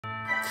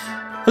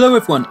Hello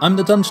everyone, I'm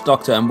the Dungeon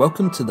Doctor and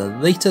welcome to the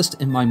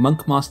latest in my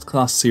Monk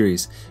Masterclass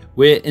series.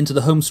 We're into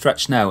the home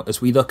stretch now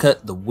as we look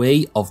at the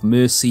Way of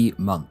Mercy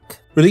Monk.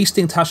 Released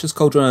in Tasha's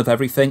Cauldron of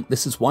Everything,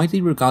 this is widely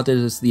regarded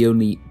as the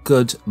only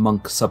good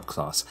monk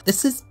subclass.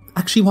 This is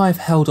actually why I've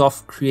held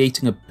off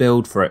creating a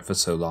build for it for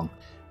so long.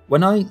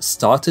 When I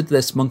started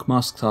this Monk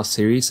Masterclass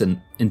series, and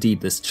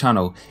indeed this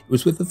channel, it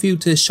was with a view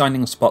to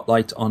shining a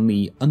spotlight on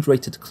the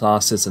underrated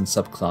classes and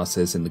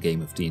subclasses in the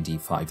game of D&D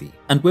 5e.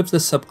 And with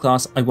this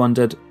subclass, I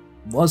wondered,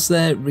 was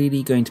there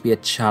really going to be a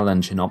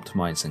challenge in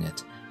optimizing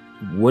it?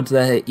 Would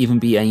there even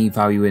be any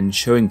value in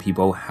showing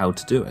people how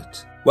to do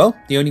it? Well,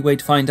 the only way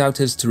to find out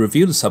is to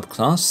review the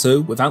subclass,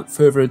 so without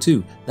further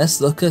ado,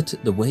 let's look at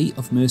the Way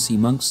of Mercy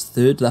Monk's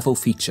 3rd level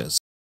features.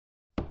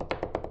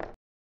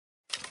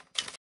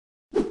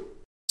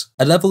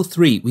 At level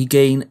 3, we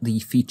gain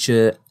the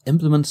feature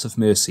Implements of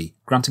Mercy,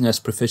 granting us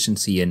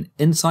proficiency in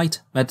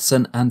Insight,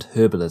 Medicine and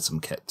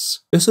Herbalism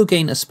kits. We also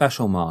gain a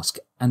special mask,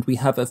 and we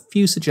have a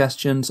few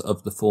suggestions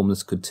of the form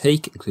this could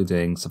take,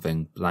 including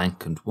something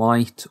blank and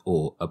white,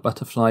 or a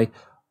butterfly,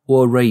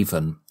 or a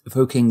raven,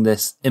 evoking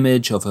this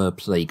image of a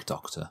plague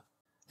doctor.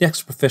 The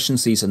extra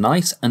proficiencies are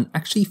nice and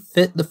actually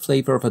fit the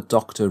flavour of a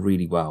doctor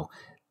really well.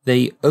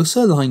 They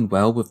also align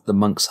well with the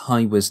monk's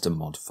high wisdom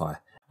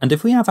modifier. And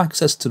if we have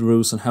access to the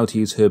rules on how to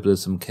use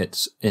herbalism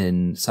kits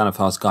in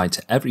Sanafar's Guide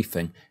to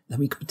Everything, then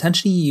we could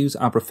potentially use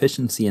our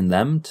proficiency in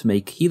them to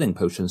make healing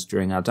potions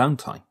during our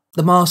downtime.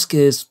 The mask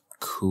is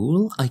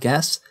cool, I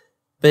guess,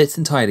 but it's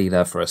entirely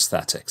there for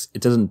aesthetics.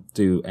 It doesn't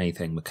do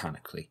anything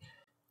mechanically.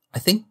 I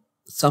think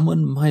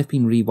someone might have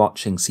been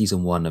rewatching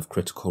Season 1 of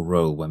Critical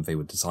Role when they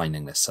were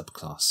designing this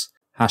subclass.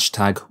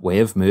 Hashtag Way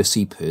of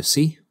Mercy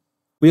Percy.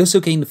 We also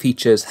gain the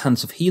features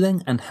Hands of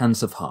Healing and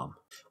Hands of Harm.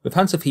 With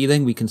Hands of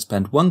Healing, we can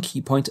spend 1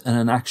 key point and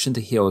an action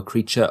to heal a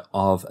creature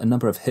of a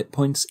number of hit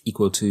points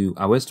equal to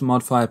our Wisdom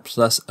modifier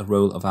plus a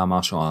roll of our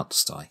martial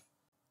arts die.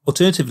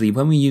 Alternatively,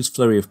 when we use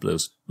Flurry of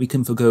Blows, we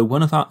can forgo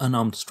one of our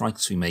unarmed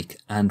strikes we make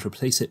and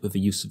replace it with the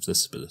use of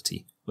this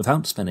ability,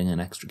 without spending an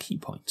extra key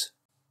point.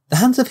 The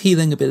Hands of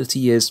Healing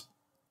ability is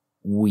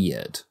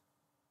weird,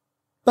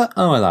 but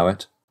I'll allow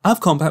it. Out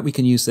of combat, we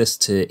can use this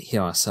to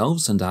heal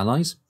ourselves and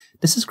allies.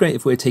 This is great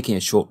if we're taking a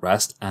short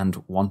rest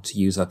and want to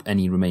use up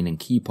any remaining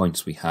key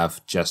points we have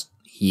just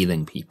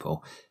healing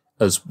people,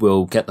 as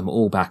we'll get them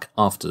all back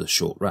after the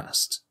short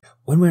rest.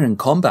 When we're in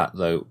combat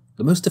though,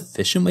 the most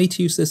efficient way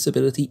to use this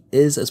ability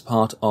is as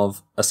part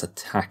of us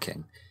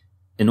attacking.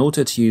 In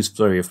order to use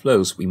Flurry of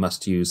Blows, we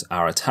must use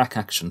our attack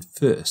action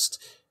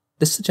first.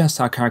 This suggests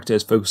our character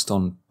is focused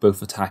on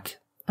both attack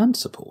and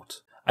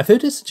support. I've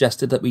heard it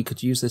suggested that we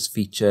could use this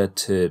feature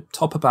to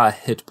top up our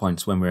hit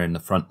points when we're in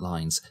the front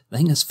lines,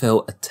 letting us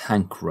fill a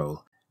tank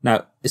role.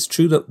 Now, it's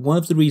true that one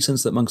of the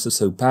reasons that monks are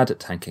so bad at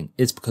tanking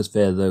is because of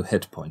their low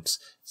hit points,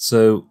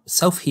 so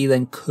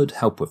self-healing could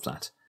help with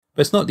that.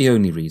 But it's not the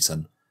only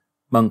reason.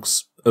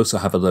 Monks also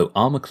have a low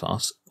armor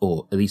class,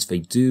 or at least they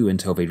do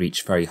until they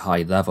reach very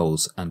high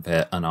levels and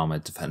their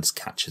unarmored defense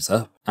catches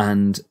up.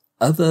 And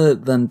other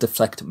than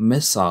deflect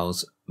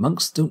missiles,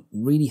 monks don't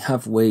really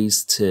have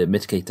ways to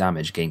mitigate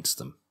damage against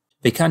them.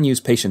 They can use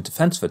patient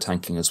defense for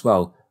tanking as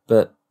well,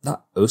 but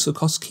that also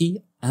costs ki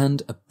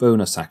and a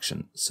bonus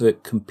action, so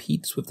it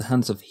competes with the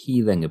Hands of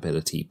Healing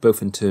ability,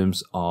 both in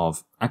terms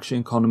of action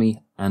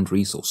economy and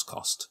resource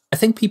cost. I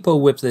think people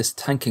with this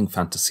tanking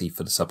fantasy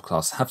for the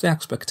subclass have the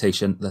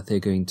expectation that they're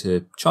going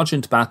to charge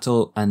into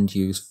battle and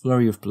use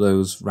Flurry of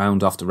Blows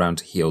round after round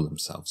to heal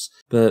themselves,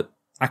 but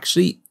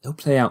actually it'll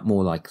play out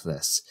more like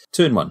this.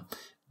 Turn 1.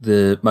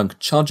 The monk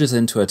charges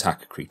in to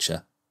attack a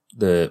creature.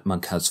 The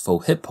monk has full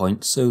hit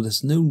points, so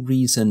there's no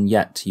reason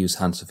yet to use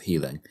Hands of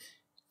Healing.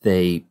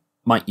 They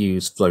might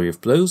use Flurry of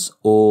Blows,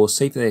 or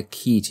save their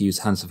key to use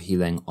Hands of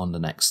Healing on the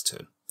next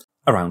turn.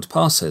 A round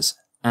passes,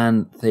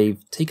 and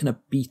they've taken a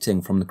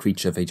beating from the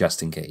creature they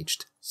just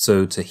engaged.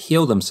 So to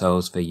heal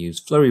themselves, they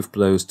use Flurry of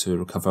Blows to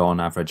recover on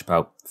average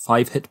about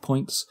 5 hit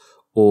points,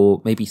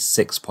 or maybe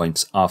 6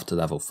 points after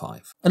level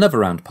 5. Another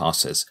round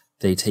passes.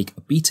 They take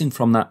a beating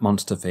from that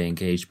monster they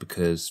engaged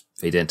because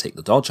they didn't take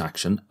the dodge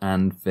action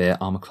and their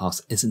armor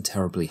class isn't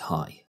terribly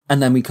high.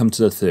 And then we come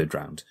to the 3rd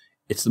round.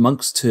 It's the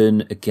monk's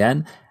turn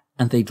again,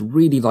 and they'd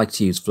really like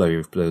to use Flurry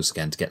of Blows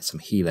again to get some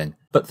healing,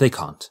 but they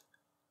can't,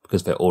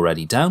 because they're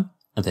already down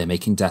and they're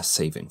making death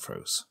saving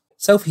throws.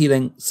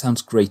 Self-healing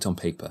sounds great on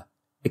paper,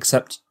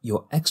 except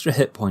your extra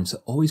hit points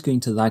are always going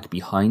to lag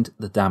behind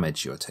the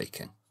damage you're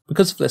taking.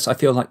 Because of this, I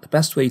feel like the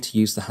best way to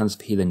use the Hands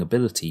of Healing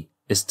ability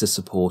is to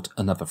support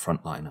another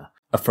frontliner.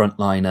 A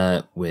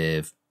frontliner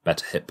with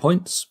better hit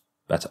points,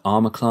 better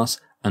armor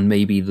class, and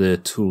maybe the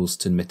tools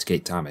to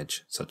mitigate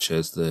damage, such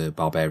as the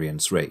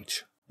Barbarian's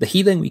Rage. The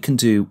healing we can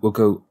do will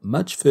go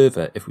much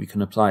further if we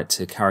can apply it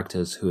to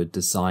characters who are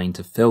designed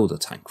to fill the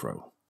tank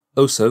role.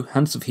 Also,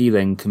 Hands of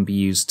Healing can be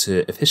used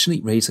to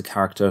efficiently raise a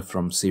character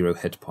from 0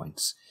 hit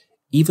points.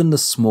 Even the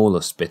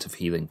smallest bit of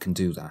healing can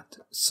do that,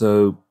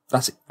 so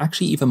that's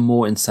actually even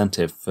more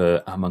incentive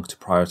for our monk to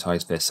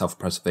prioritise their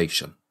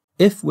self-preservation.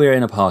 If we're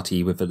in a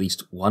party with at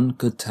least one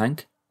good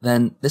tank,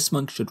 then this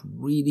monk should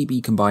really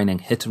be combining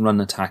hit and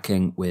run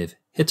attacking with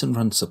hit and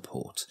run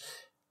support.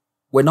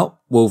 We're not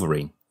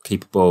Wolverine,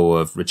 capable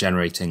of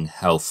regenerating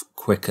health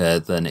quicker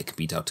than it can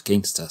be dealt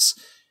against us.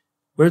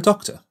 We're a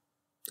doctor,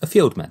 a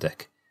field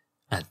medic,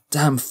 a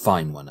damn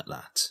fine one at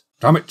that.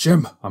 Damn it,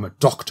 Jim, I'm a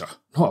doctor,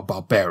 not a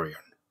barbarian.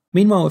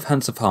 Meanwhile, with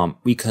Hands of Harm,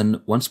 we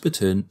can, once per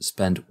turn,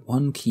 spend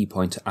 1 key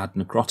point to add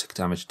necrotic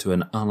damage to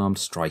an unarmed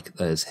strike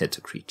that has hit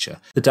a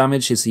creature. The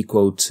damage is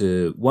equal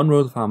to 1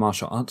 roll of our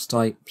martial arts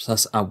die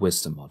plus our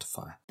wisdom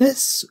modifier.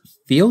 This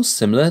feels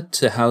similar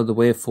to how the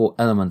Way of Four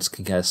Elements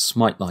can get a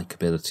smite-like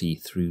ability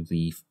through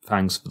the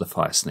Fangs for the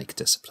Fire Snake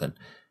discipline.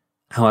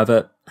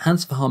 However,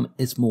 Hands of Harm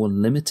is more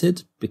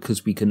limited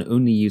because we can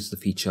only use the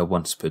feature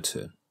once per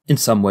turn. In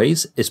some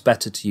ways, it's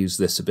better to use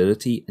this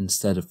ability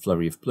instead of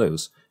Flurry of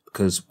Blows,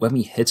 because when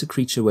we hit a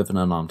creature with an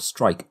unarmed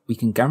strike, we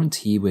can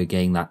guarantee we're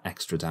getting that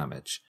extra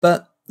damage.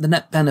 But the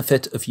net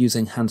benefit of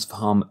using Hands of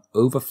Harm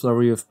over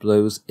Flurry of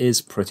Blows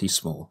is pretty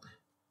small.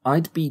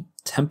 I'd be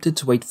tempted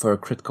to wait for a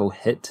critical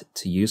hit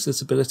to use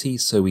this ability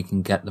so we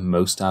can get the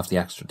most out of the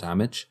extra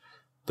damage,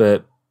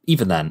 but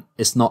even then,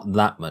 it's not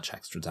that much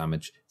extra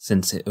damage,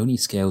 since it only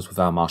scales with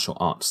our martial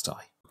arts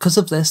die. Because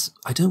of this,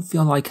 I don't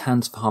feel like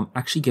Hands of Harm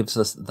actually gives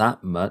us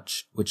that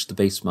much which the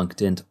base monk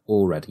didn't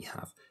already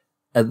have.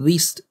 At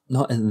least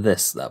not in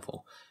this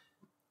level.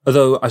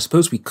 Although I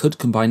suppose we could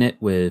combine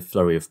it with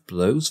Flurry of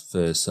Blows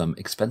for some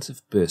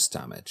expensive burst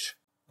damage.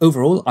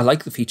 Overall, I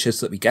like the features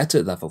that we get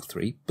at level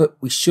 3, but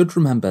we should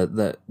remember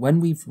that when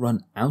we've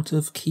run out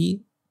of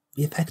key,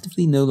 we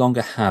effectively no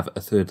longer have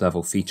a 3rd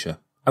level feature,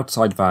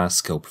 outside of our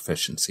skill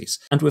proficiencies.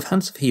 And with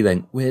Hands of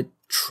Healing, we're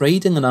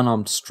trading an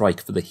unarmed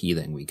strike for the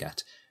healing we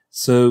get.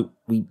 So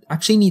we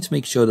actually need to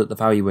make sure that the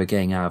value we're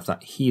getting out of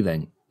that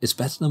healing is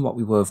better than what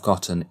we would have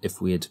gotten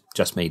if we had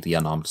just made the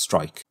unarmed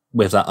strike.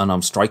 With that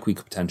unarmed strike, we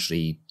could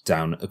potentially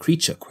down a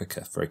creature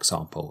quicker, for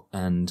example,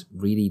 and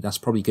really that's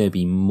probably going to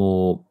be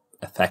more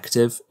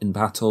effective in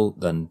battle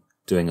than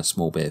doing a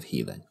small bit of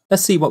healing.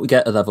 Let's see what we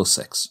get at level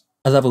 6.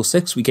 At level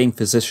 6, we gain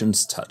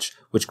Physician's Touch,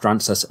 which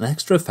grants us an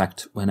extra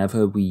effect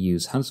whenever we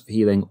use Hands of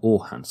Healing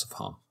or Hands of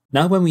Harm.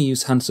 Now when we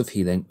use Hands of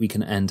Healing, we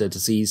can end a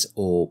disease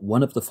or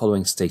one of the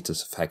following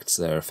status effects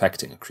that are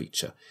affecting a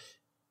creature: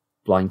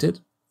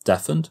 blinded,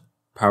 deafened,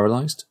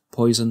 paralysed,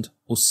 poisoned,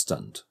 or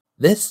stunned.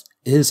 This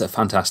is a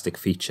fantastic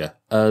feature,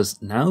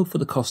 as now for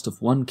the cost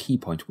of 1 key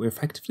point, we're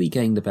effectively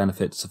getting the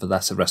benefits of a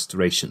lesser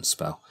restoration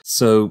spell.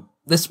 So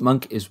this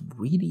monk is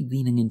really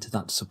leaning into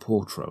that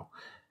support role.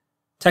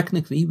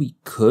 Technically, we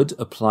could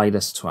apply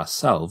this to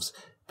ourselves,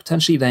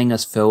 potentially letting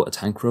us fill a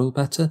tank role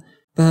better,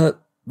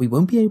 but we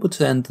won't be able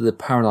to end the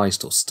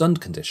paralysed or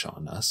stunned condition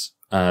on us,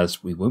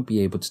 as we won't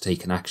be able to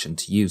take an action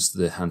to use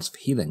the Hands of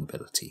Healing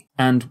ability.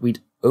 And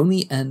we'd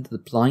only end the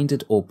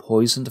blinded or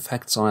poisoned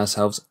effects on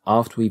ourselves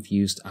after we've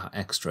used our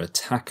extra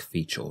attack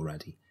feature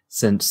already,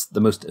 since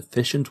the most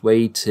efficient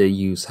way to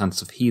use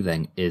Hands of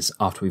Healing is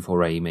after we've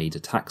already made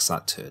attacks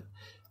that turn.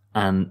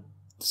 And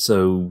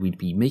so we'd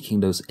be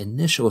making those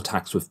initial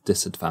attacks with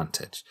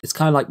disadvantage. It's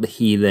kind of like the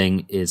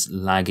healing is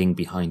lagging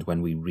behind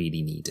when we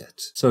really need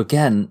it. So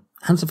again,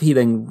 Hands of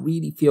Healing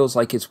really feels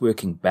like it's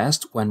working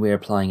best when we're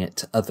applying it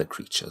to other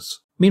creatures.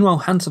 Meanwhile,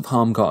 Hands of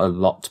Harm got a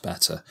lot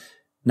better.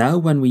 Now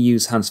when we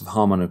use Hands of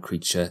Harm on a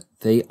creature,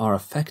 they are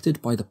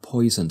affected by the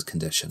poisoned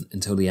condition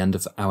until the end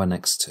of our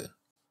next turn.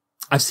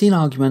 I've seen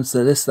arguments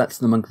that this lets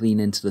the monk lean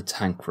into the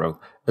tank role,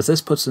 as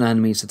this puts an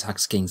enemy's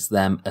attacks against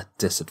them at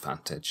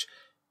disadvantage.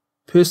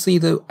 Personally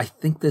though, I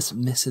think this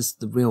misses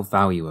the real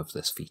value of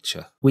this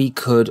feature. We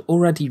could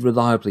already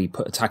reliably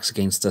put attacks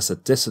against us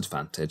at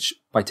disadvantage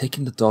by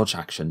taking the dodge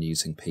action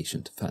using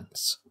Patient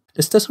Defense.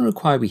 This doesn't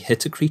require we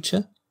hit a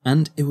creature,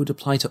 and it would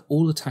apply to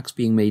all attacks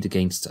being made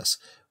against us,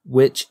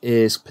 which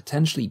is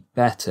potentially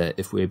better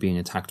if we're being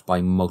attacked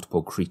by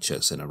multiple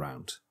creatures in a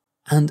round.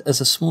 And as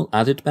a small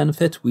added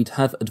benefit, we'd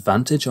have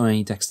advantage on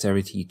any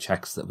dexterity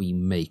checks that we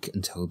make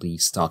until the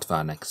start of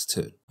our next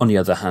turn. On the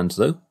other hand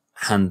though,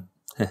 Hands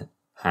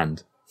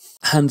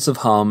of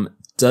Harm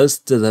does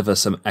deliver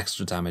some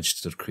extra damage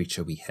to the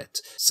creature we hit,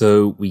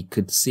 so we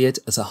could see it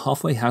as a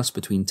halfway house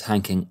between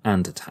tanking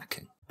and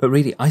attacking. But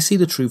really, I see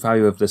the true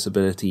value of this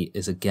ability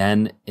is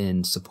again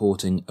in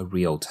supporting a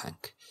real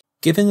tank.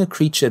 Giving a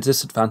creature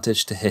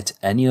disadvantage to hit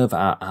any of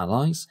our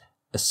allies,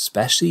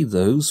 especially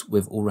those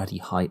with already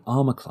high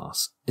armor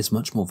class, is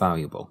much more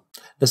valuable.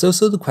 There's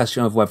also the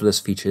question of whether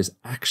this feature is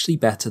actually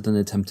better than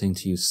attempting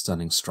to use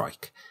Stunning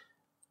Strike.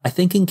 I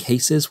think in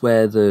cases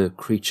where the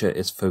creature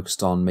is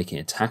focused on making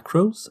attack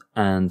rolls,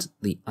 and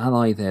the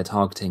ally they're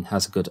targeting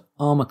has a good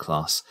armor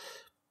class,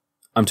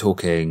 I'm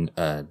talking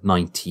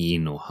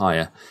 19 or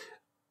higher,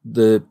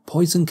 the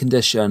poison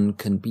condition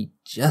can be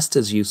just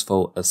as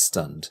useful as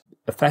stunned.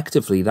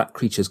 Effectively, that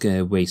creature's going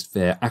to waste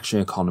their action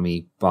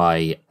economy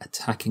by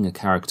attacking a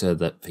character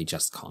that they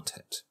just can't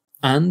hit.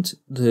 And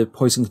the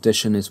poison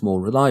condition is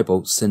more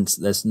reliable since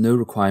there's no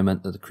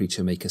requirement that the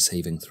creature make a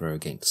saving throw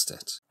against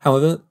it.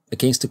 However,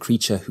 against a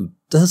creature who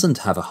doesn't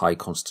have a high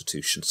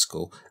constitution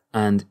score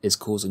and is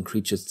causing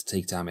creatures to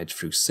take damage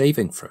through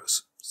saving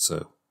throws,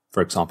 so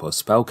for example a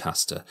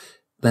spellcaster,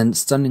 then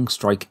Stunning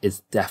Strike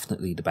is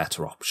definitely the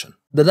better option.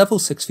 The level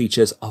 6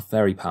 features are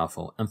very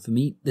powerful, and for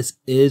me, this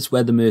is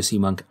where the Mercy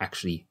Monk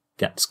actually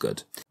gets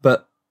good.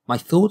 But my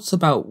thoughts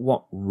about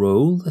what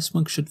role this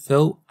monk should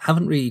fill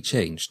haven't really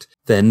changed.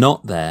 They're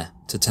not there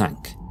to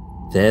tank.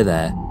 They're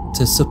there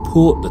to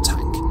support the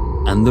tank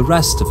and the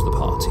rest of the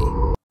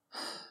party.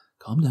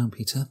 Calm down,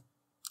 Peter.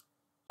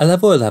 At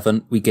level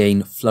 11, we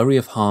gain Flurry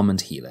of Harm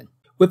and Healing.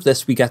 With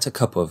this, we get a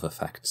couple of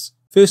effects.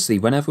 Firstly,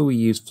 whenever we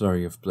use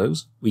Flurry of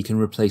Blows, we can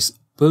replace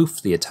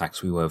both the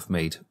attacks we would have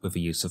made with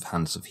the use of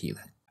Hands of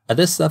Healing. At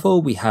this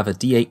level, we have a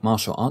D8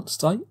 martial arts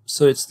die,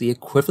 so it's the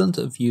equivalent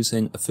of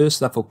using a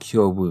first level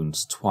Cure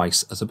Wounds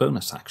twice as a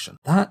bonus action.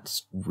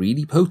 That's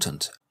really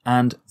potent,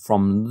 and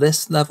from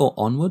this level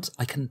onwards,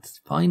 I can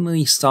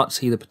finally start to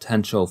see the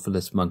potential for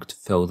this monk to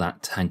fill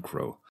that tank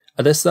role.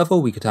 At this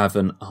level, we could have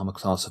an armor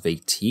class of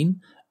 18,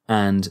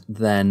 and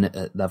then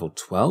at level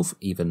 12,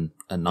 even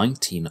a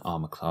 19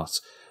 armor class.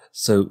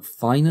 So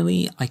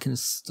finally, I can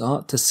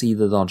start to see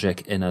the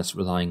logic in us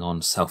relying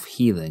on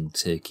self-healing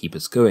to keep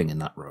us going in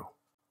that role.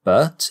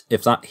 But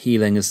if that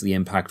healing is the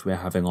impact we're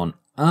having on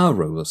our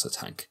role as a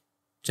tank,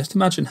 just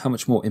imagine how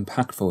much more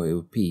impactful it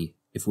would be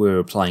if we were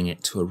applying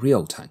it to a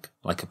real tank,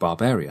 like a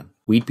barbarian.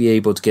 We'd be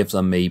able to give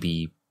them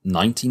maybe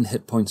 19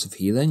 hit points of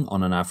healing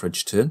on an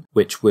average turn,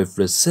 which with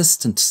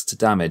resistance to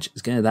damage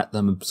is going to let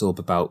them absorb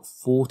about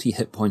 40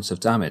 hit points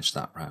of damage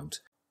that round.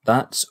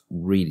 That's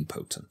really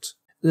potent.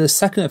 The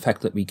second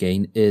effect that we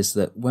gain is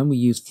that when we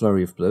use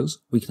Flurry of Blows,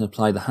 we can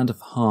apply the Hand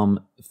of Harm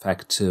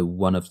effect to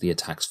one of the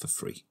attacks for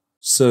free.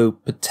 So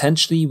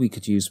potentially we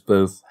could use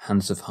both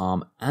Hands of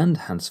Harm and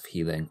Hands of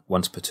Healing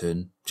once per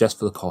turn just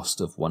for the cost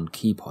of 1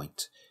 key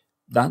point.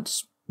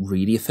 That's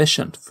really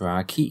efficient for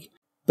our key.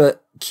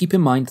 But keep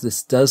in mind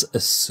this does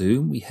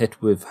assume we hit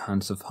with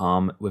Hands of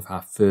Harm with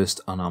our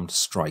first unarmed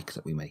strike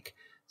that we make.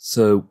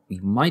 So we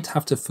might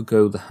have to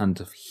forgo the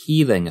Hand of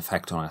Healing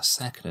effect on our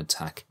second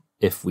attack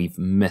if we've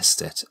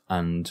missed it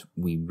and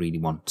we really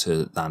want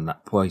to land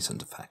that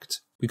poisoned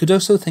effect. We could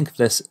also think of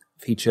this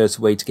feature as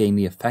a way to gain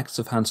the effects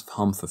of Hands of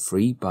Harm for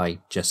free by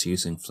just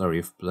using Flurry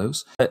of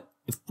Blows. But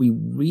if we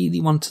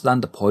really want to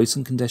land a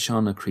poison condition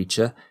on a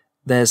creature,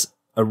 there's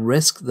a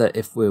risk that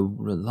if we're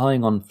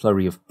relying on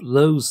Flurry of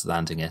Blows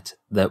landing it,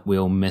 that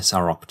we'll miss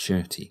our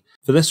opportunity.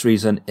 For this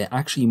reason, it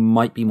actually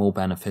might be more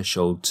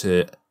beneficial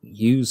to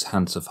use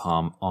Hands of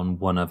Harm on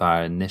one of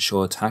our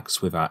initial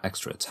attacks with our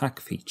extra attack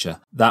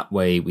feature. That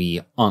way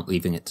we aren't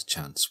leaving it to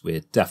chance, we're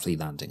definitely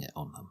landing it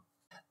on them.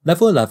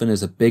 Level 11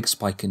 is a big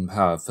spike in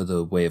power for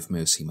the Way of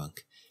Mercy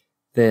Monk.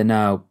 They're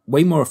now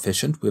way more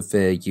efficient with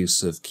their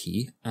use of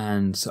Ki,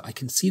 and so I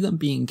can see them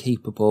being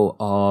capable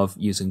of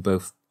using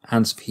both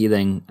Hands of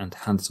Healing and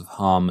Hands of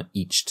Harm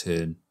each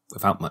turn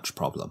without much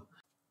problem.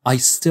 I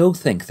still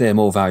think they're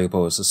more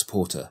valuable as a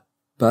supporter,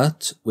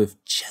 but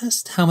with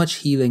just how much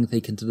healing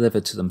they can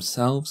deliver to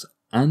themselves,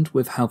 and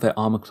with how their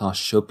armor class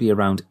should be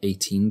around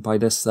 18 by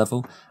this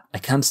level, I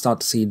can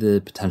start to see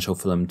the potential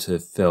for them to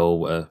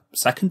fill a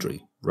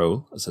secondary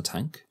role as a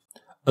tank.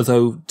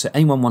 Although, to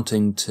anyone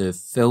wanting to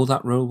fill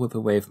that role with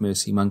a Way of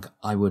Mercy Monk,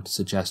 I would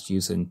suggest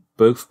using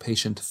both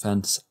Patient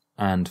Defense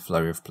and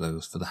Flurry of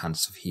Blows for the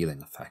Hands of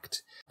Healing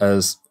effect,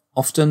 as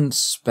often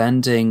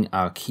spending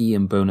our key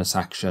and bonus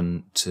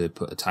action to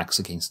put attacks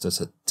against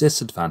us at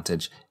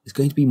disadvantage is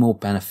going to be more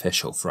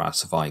beneficial for our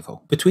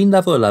survival. Between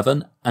level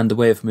 11 and the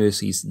Way of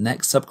Mercy's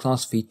next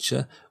subclass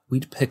feature,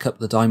 we'd pick up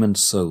the Diamond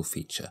Soul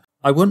feature.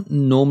 I wouldn't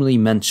normally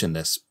mention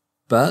this,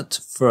 but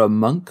for a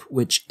monk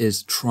which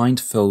is trying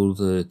to fill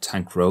the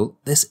tank role,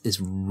 this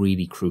is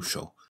really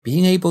crucial.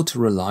 Being able to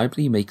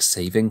reliably make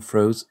saving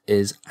throws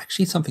is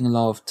actually something a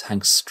lot of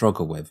tanks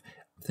struggle with,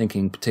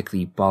 thinking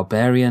particularly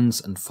barbarians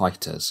and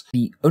fighters.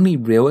 The only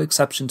real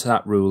exception to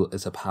that rule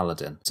is a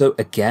paladin. So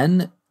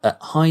again, at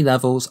high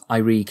levels, I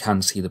really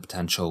can see the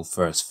potential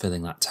for us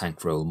filling that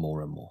tank role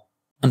more and more.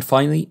 And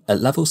finally,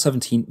 at level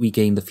 17, we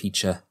gain the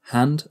feature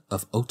Hand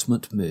of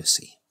Ultimate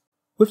Mercy.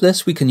 With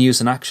this, we can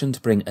use an action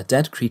to bring a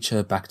dead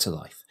creature back to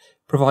life,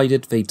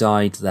 provided they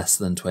died less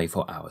than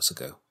 24 hours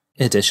ago.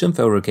 In addition,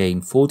 they'll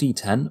regain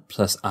 4d10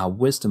 plus our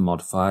Wisdom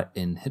modifier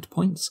in hit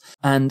points,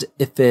 and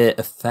if they're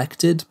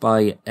affected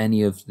by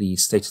any of the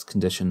status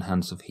condition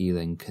Hands of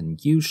Healing can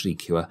usually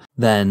cure,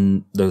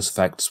 then those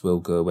effects will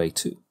go away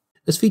too.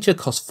 This feature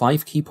costs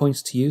 5 key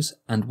points to use,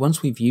 and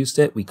once we've used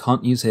it, we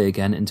can't use it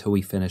again until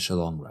we finish a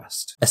long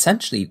rest.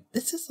 Essentially,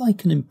 this is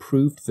like an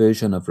improved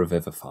version of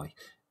Revivify.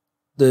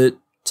 The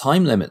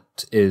time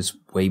limit is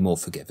way more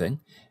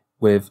forgiving.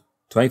 With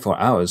 24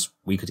 hours,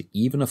 we could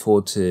even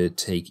afford to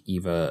take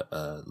either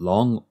a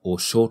long or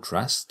short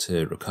rest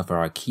to recover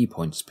our key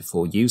points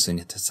before using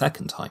it a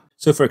second time.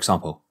 So for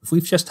example, if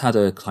we've just had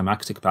a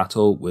climactic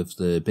battle with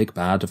the big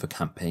bad of a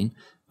campaign,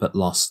 but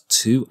lost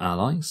 2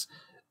 allies,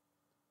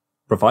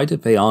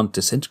 provided they aren't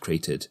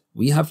disintegrated,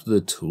 we have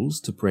the tools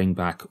to bring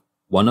back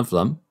one of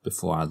them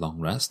before our long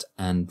rest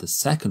and the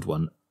second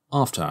one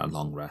after our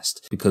long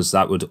rest, because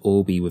that would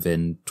all be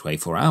within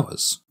 24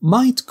 hours.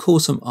 Might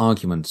cause some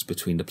arguments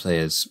between the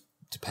players,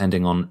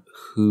 depending on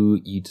who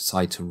you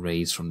decide to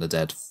raise from the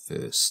dead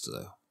first,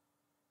 though.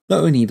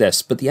 Not only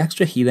this, but the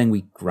extra healing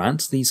we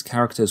grant these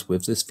characters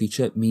with this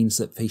feature means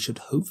that they should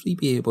hopefully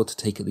be able to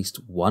take at least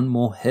one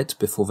more hit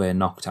before they are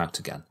knocked out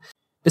again.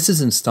 This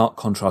is in stark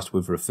contrast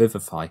with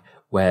Revivify,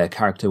 where a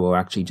character will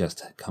actually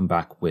just come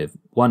back with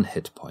one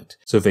hit point,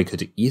 so they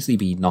could easily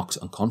be knocked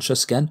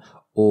unconscious again,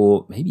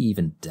 or maybe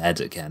even dead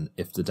again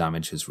if the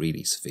damage is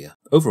really severe.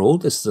 Overall,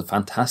 this is a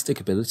fantastic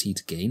ability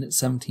to gain at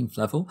 17th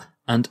level,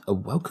 and a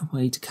welcome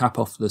way to cap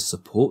off the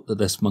support that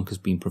this monk has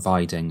been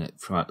providing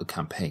throughout the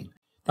campaign.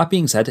 That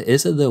being said, it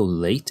is a little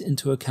late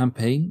into a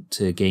campaign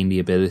to gain the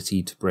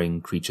ability to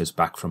bring creatures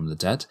back from the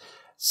dead,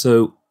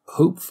 so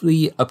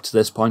hopefully up to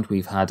this point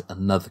we've had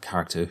another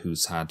character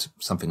who's had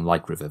something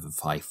like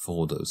Revivify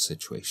for those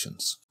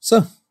situations.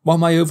 So, what are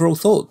my overall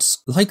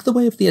thoughts? Like the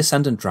way of the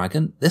Ascendant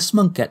Dragon, this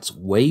monk gets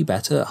way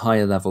better at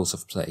higher levels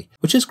of play,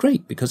 which is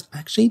great because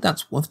actually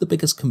that's one of the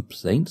biggest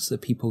complaints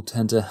that people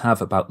tend to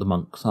have about the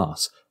monk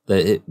class,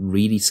 that it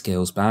really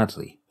scales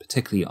badly,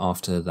 particularly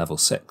after level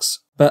 6.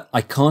 But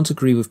I can't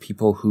agree with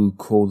people who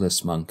call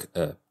this monk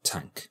a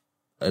tank,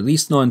 at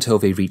least not until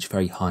they reach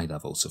very high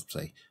levels of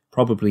play,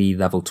 probably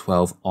level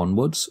 12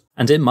 onwards.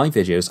 And in my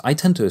videos, I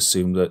tend to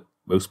assume that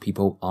most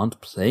people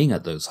aren't playing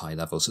at those high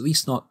levels, at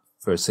least not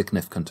for a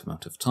significant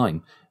amount of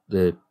time.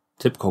 The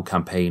typical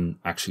campaign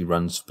actually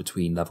runs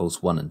between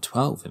levels 1 and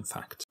 12, in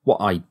fact.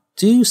 What I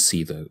do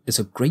see, though, is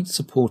a great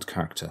support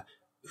character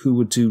who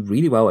would do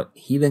really well at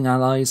healing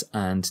allies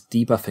and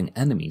debuffing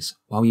enemies,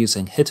 while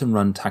using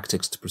hit-and-run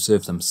tactics to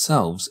preserve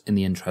themselves in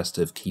the interest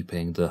of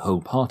keeping the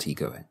whole party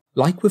going.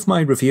 Like with my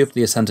review of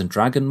the Ascendant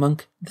Dragon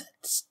Monk,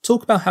 let's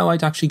talk about how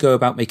I'd actually go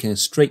about making a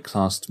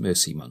straight-classed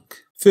Mercy Monk.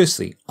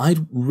 Firstly,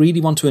 I'd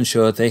really want to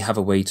ensure they have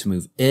a way to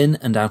move in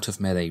and out of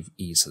melee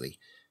easily,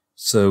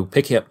 so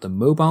picking up the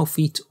Mobile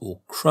feat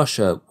or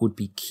Crusher would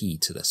be key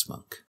to this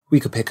monk. We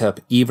could pick up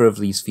either of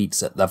these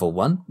feats at level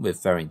 1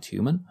 with Variant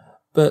Human,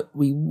 but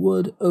we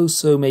would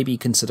also maybe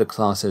consider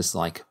classes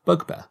like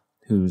Bugbear,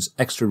 whose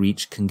extra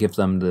reach can give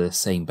them the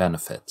same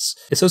benefits.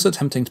 It's also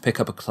tempting to pick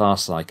up a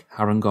class like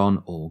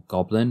Harangon or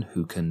Goblin,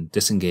 who can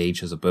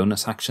disengage as a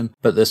bonus action,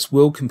 but this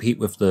will compete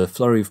with the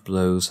Flurry of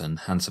Blows and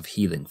Hands of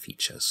Healing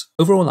features.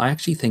 Overall, I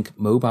actually think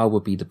Mobile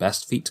would be the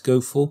best feat to go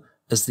for,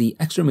 as the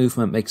extra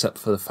movement makes up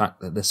for the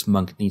fact that this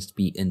monk needs to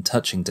be in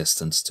touching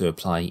distance to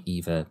apply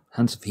either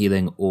Hands of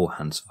Healing or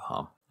Hands of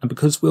Harm. And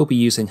because we'll be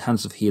using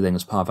Hands of Healing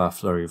as part of our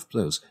Flurry of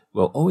Blows,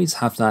 we'll always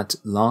have that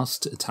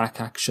last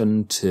attack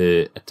action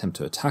to attempt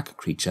to attack a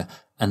creature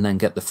and then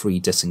get the free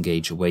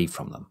disengage away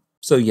from them.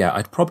 So yeah,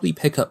 I'd probably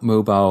pick up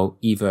Mobile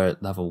either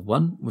at level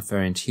 1 with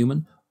Variant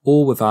Human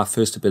or with our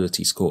first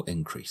ability score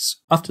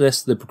increase. After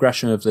this, the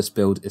progression of this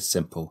build is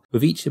simple.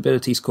 With each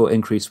ability score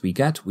increase we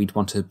get, we'd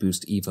want to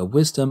boost either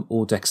Wisdom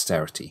or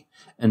Dexterity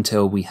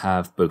until we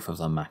have both of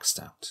them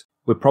maxed out.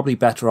 We're probably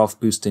better off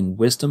boosting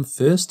Wisdom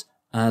first,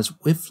 as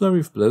with Flurry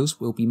of Blows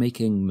we'll be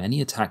making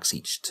many attacks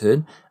each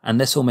turn, and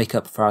this will make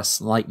up for our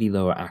slightly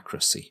lower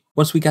accuracy.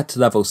 Once we get to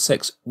level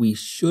 6, we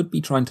should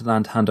be trying to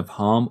land Hand of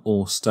Harm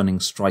or Stunning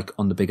Strike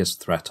on the biggest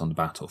threat on the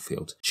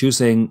battlefield,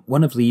 choosing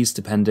one of these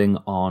depending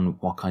on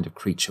what kind of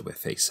creature we're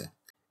facing.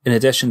 In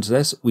addition to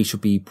this, we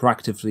should be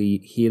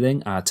proactively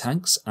healing our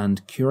tanks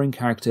and curing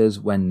characters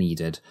when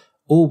needed,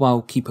 all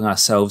while keeping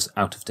ourselves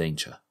out of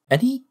danger.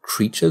 Any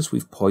creatures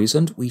we've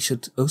poisoned, we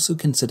should also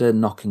consider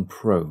knocking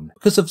prone.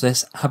 Because of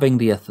this, having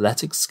the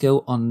athletics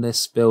skill on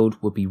this build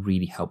would be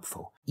really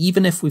helpful.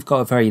 Even if we've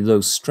got a very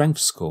low strength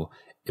score,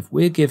 if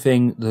we're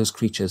giving those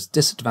creatures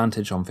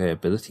disadvantage on their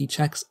ability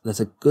checks, there's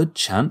a good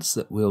chance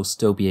that we'll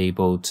still be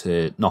able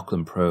to knock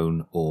them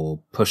prone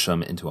or push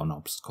them into an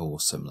obstacle or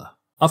similar.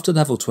 After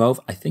level 12,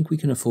 I think we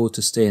can afford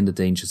to stay in the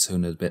danger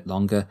zone a bit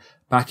longer,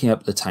 backing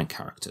up the tank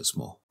characters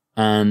more.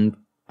 And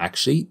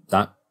actually,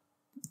 that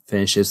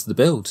finishes the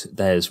build.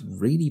 There's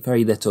really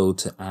very little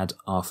to add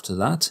after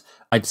that.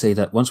 I'd say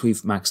that once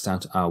we've maxed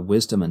out our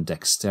Wisdom and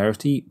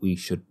Dexterity, we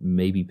should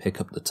maybe pick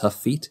up the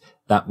Tough feat.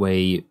 That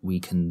way we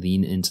can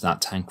lean into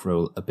that tank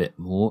role a bit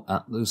more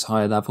at those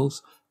higher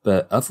levels.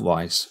 But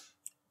otherwise,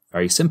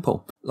 very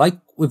simple. Like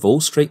with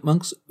all straight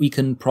monks, we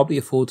can probably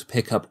afford to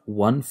pick up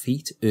one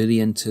feat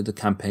early into the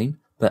campaign,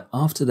 but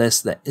after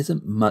this there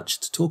isn't much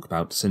to talk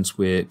about since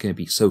we're going to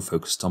be so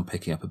focused on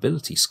picking up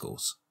ability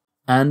scores.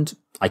 And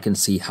I can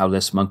see how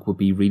this monk would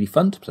be really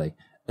fun to play,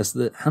 as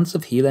the Hands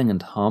of Healing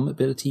and Harm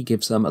ability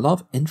gives them a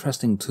lot of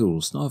interesting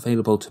tools not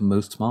available to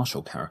most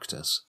martial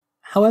characters.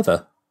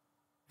 However,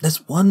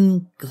 there's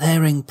one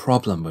glaring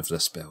problem with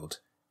this build.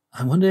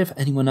 I wonder if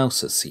anyone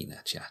else has seen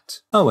it yet.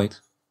 Oh wait,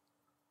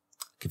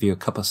 I'll give you a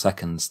couple of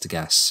seconds to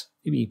guess.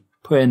 Maybe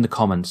put it in the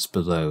comments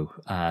below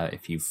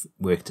if you've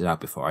worked it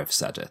out before I've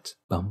said it.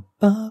 Bum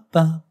ba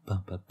ba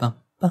ba ba bum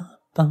ba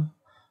bum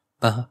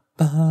ba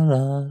ba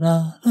ra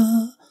ra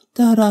ra.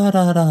 Da da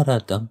da da da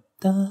dum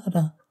da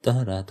da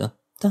da da da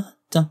da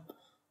dum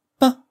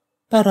ba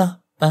ba da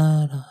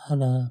ba da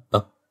da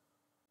bum.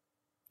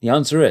 The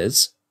answer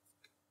is,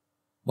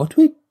 what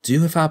do we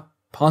do if our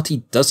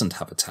party doesn't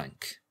have a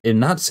tank? In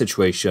that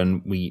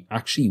situation, we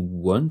actually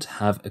won't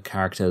have a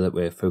character that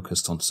we're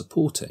focused on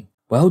supporting.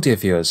 Well, dear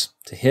viewers,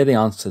 to hear the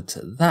answer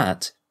to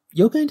that,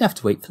 you're going to have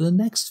to wait for the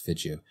next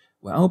video,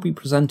 where I'll be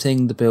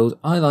presenting the build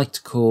I like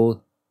to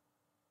call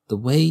The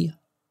Way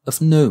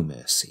of No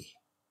Mercy.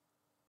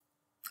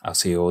 I'll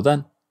see you all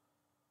then.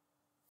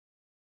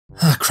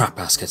 Ah, crap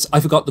baskets,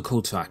 I forgot the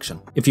call to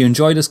action. If you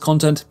enjoy this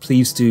content,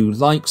 please do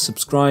like,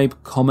 subscribe,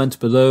 comment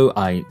below.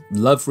 I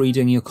love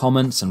reading your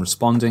comments and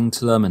responding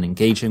to them and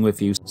engaging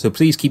with you. So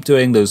please keep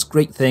doing those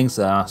great things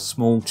that our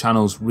small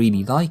channels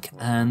really like,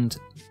 and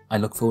I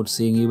look forward to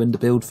seeing you in the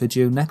build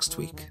video next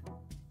week.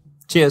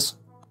 Cheers!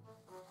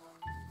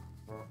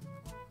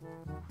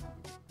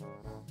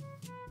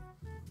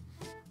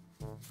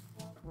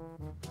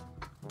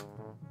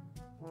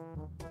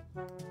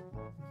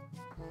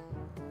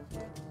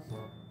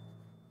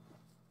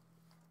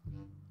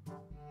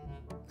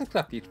 Look at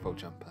that beautiful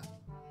jumper.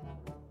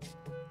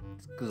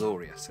 It's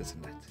glorious,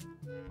 isn't it?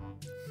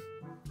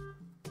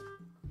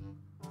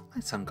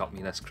 My son got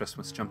me this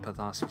Christmas jumper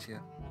last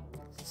year.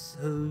 It's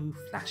so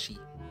flashy.